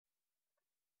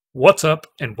What's up,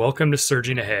 and welcome to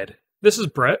Surging Ahead. This is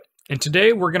Brett, and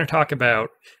today we're going to talk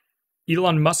about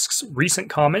Elon Musk's recent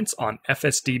comments on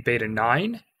FSD Beta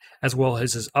 9, as well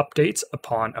as his updates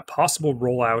upon a possible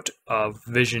rollout of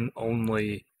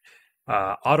vision-only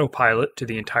Autopilot to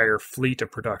the entire fleet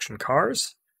of production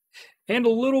cars, and a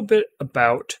little bit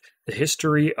about the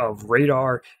history of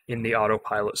radar in the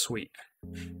Autopilot suite.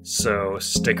 So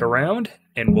stick around,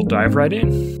 and we'll dive right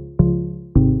in.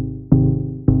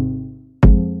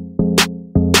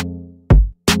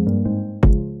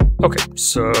 Okay,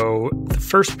 so the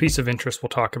first piece of interest we'll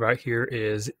talk about here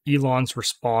is Elon's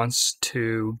response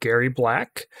to Gary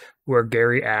Black, where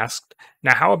Gary asked,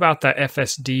 "Now how about that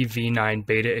FSD V9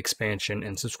 beta expansion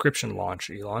and subscription launch,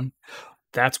 Elon?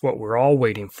 That's what we're all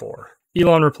waiting for."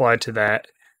 Elon replied to that,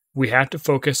 "We have to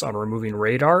focus on removing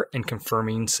radar and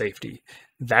confirming safety.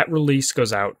 That release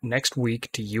goes out next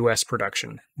week to US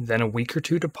production. Then a week or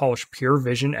two to polish pure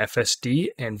vision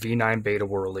FSD and V9 beta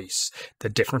will release. The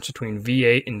difference between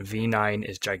V8 and V9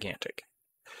 is gigantic."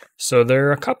 So there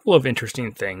are a couple of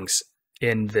interesting things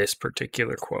in this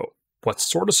particular quote. What's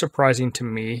sort of surprising to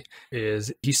me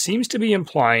is he seems to be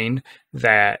implying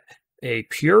that a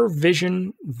pure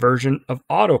vision version of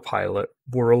Autopilot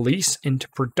will release into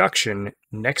production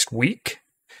next week,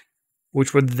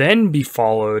 which would then be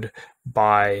followed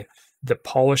by the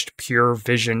polished pure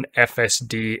vision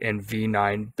FSD and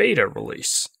V9 beta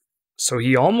release. So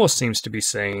he almost seems to be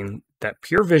saying that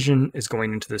pure vision is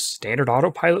going into the standard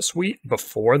Autopilot suite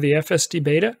before the FSD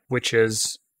beta, which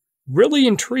is really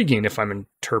intriguing if I'm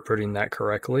interpreting that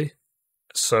correctly.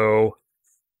 So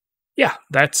yeah,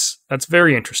 that's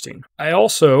very interesting. I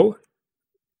also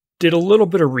did a little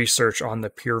bit of research on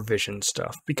the pure vision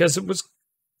stuff because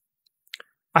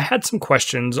I had some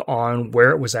questions on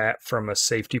where it was at from a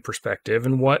safety perspective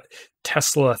and what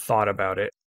Tesla thought about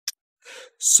it.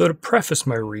 So to preface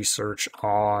my research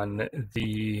on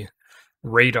the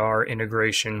radar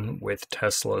integration with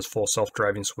Tesla's full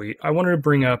self-driving suite, I wanted to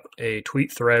bring up a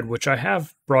tweet thread, which I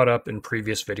have brought up in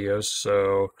previous videos,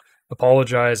 so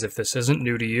apologize if this isn't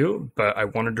new to you, but I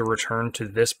wanted to return to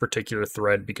this particular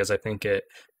thread because I think it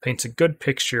paints a good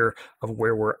picture of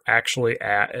where we're actually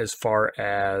at as far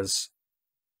as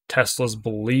Tesla's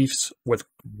beliefs with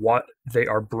what they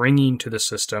are bringing to the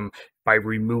system by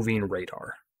removing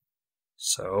radar.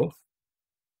 So,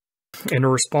 in a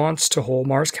response to Whole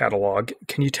Mars Catalog,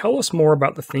 can you tell us more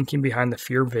about the thinking behind the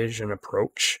pure vision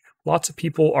approach? Lots of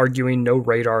people arguing no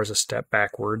radar is a step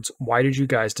backwards. Why did you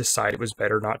guys decide it was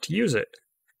better not to use it?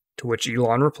 To which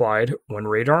Elon replied, "When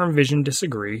radar and vision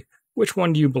disagree, which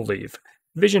one do you believe?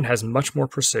 Vision has much more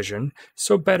precision,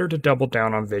 so better to double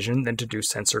down on vision than to do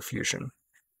sensor fusion."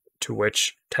 To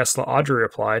which Tesla Audrey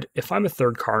replied, "If I'm a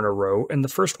third car in a row and the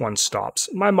first one stops,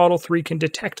 my Model 3 can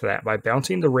detect that by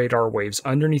bouncing the radar waves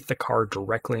underneath the car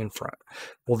directly in front.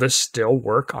 Will this still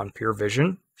work on pure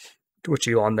vision?" To which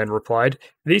Elon then replied,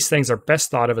 "These things are best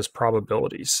thought of as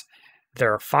probabilities.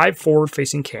 There are 5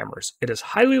 forward-facing cameras. It is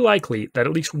highly likely that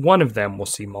at least one of them will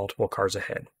see multiple cars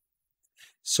ahead."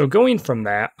 So going from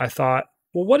that, I thought,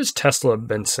 well, what has Tesla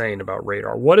been saying about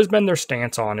radar? What has been their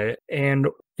stance on it? And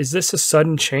is this a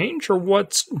sudden change, or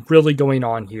what's really going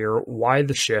on here? Why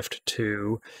the shift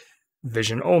to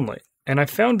vision only? And I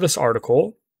found this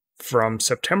article from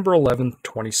September 11th,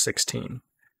 2016,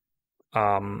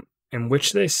 in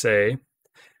which they say,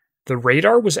 "The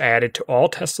radar was added to all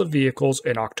Tesla vehicles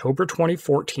in October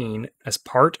 2014 as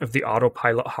part of the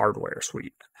Autopilot hardware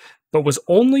suite, but was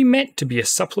only meant to be a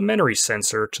supplementary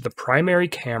sensor to the primary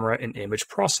camera and image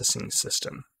processing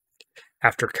system.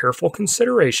 After careful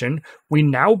consideration, we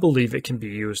now believe it can be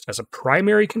used as a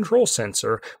primary control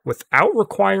sensor without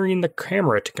requiring the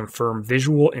camera to confirm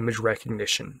visual image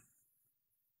recognition."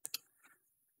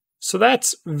 So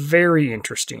that's very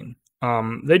interesting.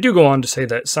 They do go on to say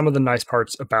that some of the nice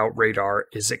parts about radar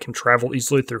is it can travel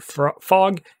easily through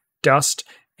fog, dust,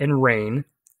 and rain.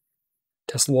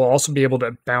 Tesla will also be able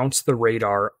to bounce the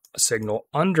radar signal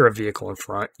under a vehicle in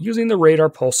front using the radar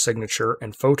pulse signature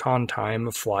and photon time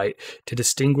of flight to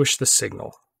distinguish the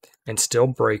signal, and still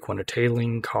brake when a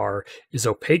tailing car is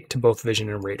opaque to both vision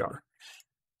and radar.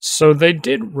 So they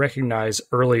did recognize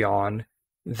early on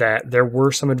that there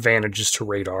were some advantages to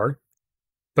radar,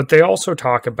 but they also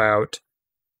talk about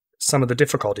some of the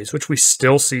difficulties, which we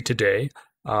still see today.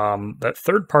 That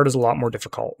third part is a lot more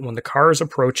difficult. When the car is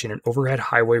approaching an overhead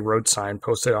highway road sign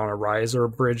posted on a rise or a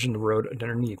bridge in the road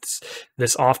underneath,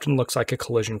 this often looks like a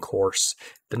collision course.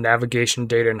 The navigation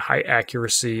data and high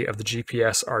accuracy of the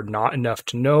GPS are not enough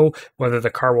to know whether the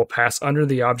car will pass under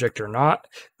the object or not.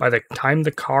 By the time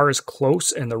the car is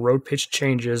close and the road pitch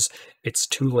changes, it's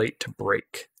too late to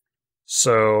brake.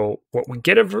 So what we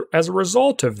get as a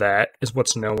result of that is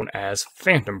what's known as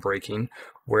phantom braking,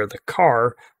 where the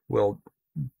car will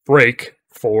brake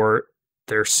for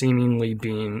there seemingly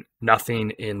being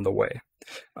nothing in the way.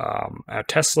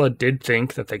 Tesla did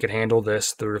think that they could handle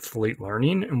this through fleet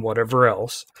learning and whatever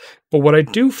else. But what I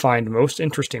do find most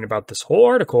interesting about this whole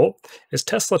article is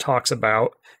Tesla talks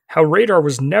about how radar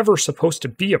was never supposed to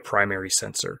be a primary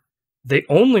sensor. They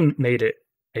only made it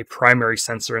a primary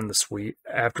sensor in the suite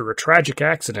after a tragic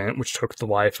accident which took the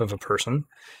life of a person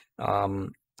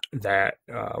that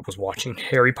was watching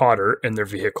Harry Potter in their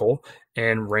vehicle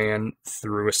and ran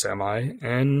through a semi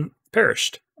and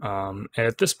perished. And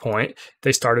at this point,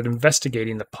 they started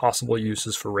investigating the possible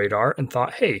uses for radar and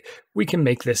thought, hey, we can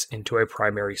make this into a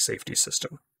primary safety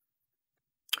system.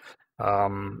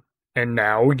 And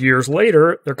now, years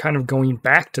later, they're kind of going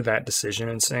back to that decision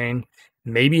and saying,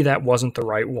 maybe that wasn't the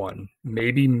right one.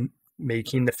 Maybe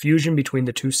making the fusion between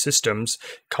the two systems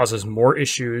causes more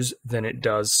issues than it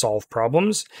does solve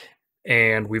problems.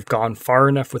 And we've gone far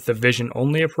enough with the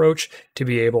vision-only approach to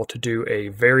be able to do a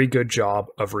very good job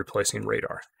of replacing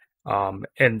radar.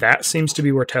 And that seems to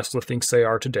be where Tesla thinks they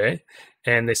are today.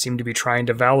 And they seem to be trying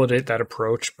to validate that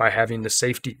approach by having the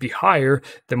safety be higher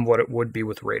than what it would be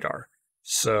with radar.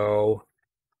 So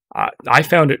I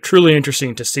found it truly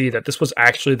interesting to see that this was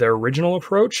actually their original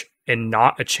approach and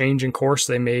not a change in course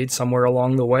they made somewhere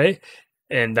along the way,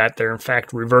 and that they're in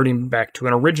fact reverting back to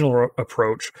an original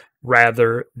approach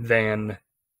rather than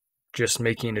just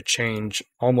making a change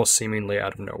almost seemingly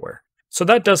out of nowhere. So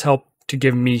that does help to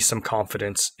give me some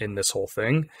confidence in this whole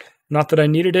thing. Not that I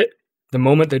needed it. The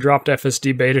moment they dropped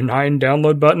FSD Beta 9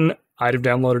 download button, I'd have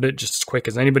downloaded it just as quick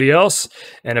as anybody else,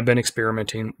 and I've been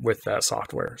experimenting with that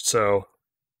software. So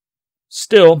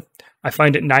still, I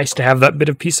find it nice to have that bit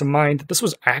of peace of mind. This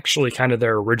was actually kind of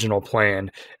their original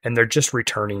plan, and they're just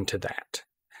returning to that.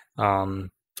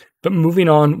 But moving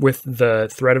on with the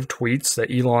thread of tweets that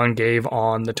Elon gave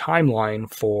on the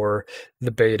timeline for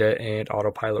the beta and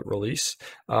Autopilot release,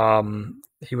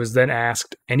 he was then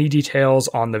asked, any details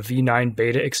on the V9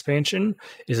 beta expansion?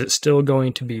 Is it still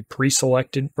going to be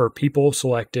pre-selected or people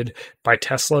selected by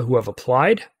Tesla who have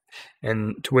applied?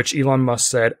 And to which Elon Musk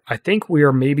said, I think we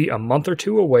are maybe a month or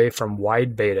two away from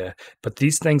wide beta, but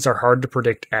these things are hard to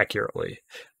predict accurately.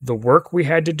 The work we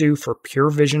had to do for pure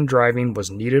vision driving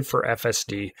was needed for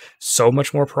FSD. So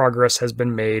much more progress has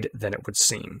been made than it would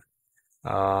seem.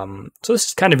 So this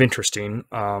is kind of interesting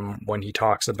when he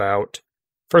talks about,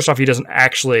 first off, he doesn't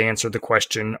actually answer the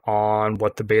question on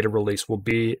what the beta release will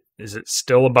be. Is it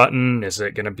still a button? Is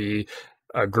it going to be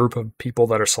a group of people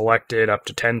that are selected up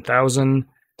to 10,000?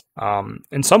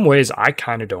 In some ways, I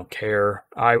kind of don't care.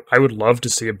 I would love to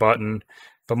see a button,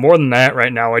 but more than that,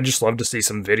 right now, I just love to see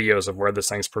some videos of where this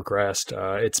thing's progressed.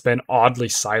 It's been oddly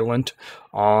silent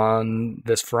on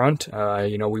this front.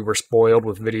 We were spoiled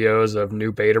with videos of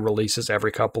new beta releases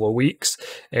every couple of weeks,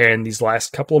 and these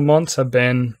last couple of months have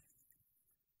been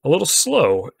a little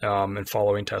slow in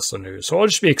following Tesla news. So I'll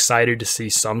just be excited to see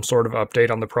some sort of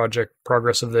update on the project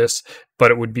progress of this, but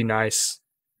it would be nice.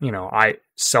 I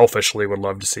selfishly would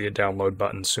love to see a download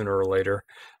button sooner or later.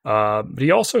 But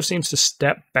he also seems to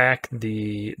step back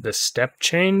the step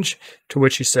change, to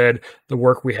which he said, the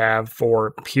work we have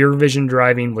for pure vision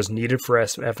driving was needed for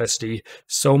FSD.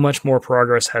 So much more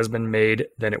progress has been made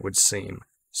than it would seem.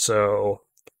 So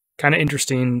kind of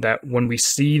interesting that when we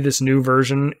see this new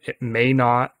version, it may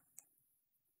not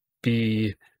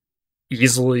be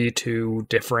easily to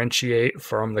differentiate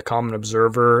from the common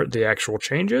observer the actual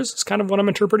changes. It's kind of what I'm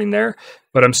interpreting there,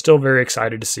 but I'm still very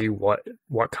excited to see what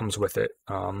comes with it.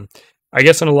 I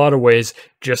guess in a lot of ways,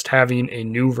 just having a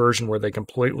new version where they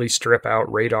completely strip out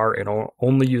radar and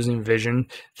only using vision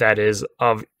that is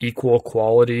of equal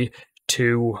quality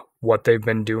to what they've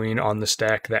been doing on the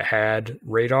stack that had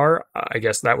radar, I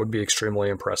guess that would be extremely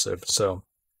impressive. So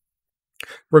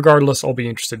regardless, I'll be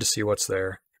interested to see what's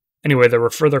there. Anyway, there were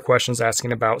further questions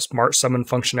asking about smart summon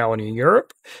functionality in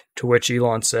Europe, to which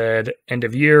Elon said, end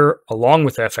of year, along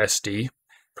with FSD,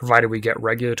 provided we get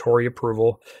regulatory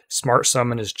approval, smart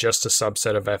summon is just a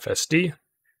subset of FSD.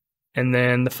 And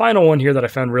then the final one here that I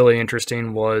found really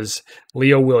interesting was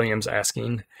Leo Williams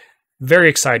asking, very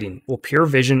exciting, will pure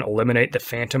vision eliminate the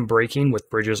phantom braking with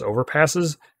bridges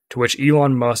overpasses? To which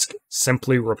Elon Musk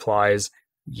simply replies,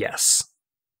 yes.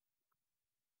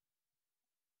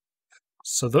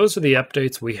 So those are the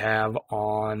updates we have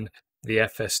on the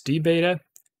FSD beta,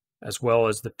 as well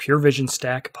as the Pure Vision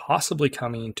stack possibly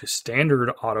coming to standard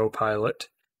Autopilot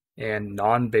and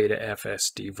non-beta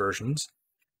FSD versions,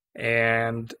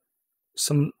 and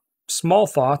some small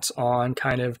thoughts on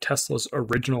kind of Tesla's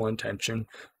original intention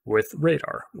with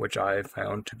radar, which I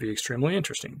found to be extremely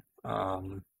interesting.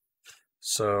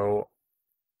 So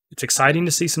it's exciting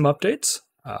to see some updates.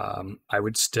 I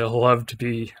would still love to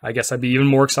be, I guess I'd be even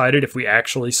more excited if we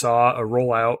actually saw a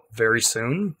rollout very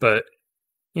soon, but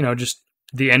just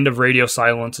the end of radio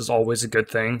silence is always a good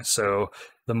thing. So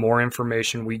the more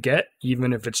information we get,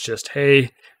 even if it's just,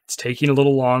 hey, it's taking a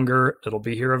little longer, it'll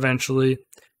be here eventually,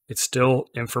 it's still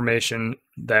information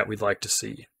that we'd like to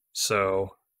see.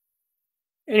 So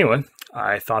anyway,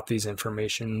 I thought these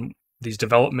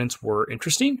developments were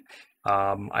interesting.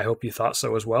 I hope you thought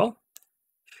so as well.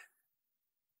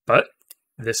 But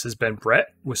this has been Brett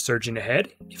with Surging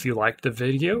Ahead. If you liked the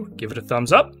video, give it a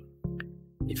thumbs up.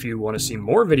 If you want to see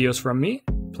more videos from me,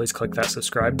 please click that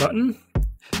subscribe button.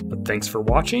 But thanks for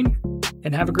watching,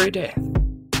 and have a great day.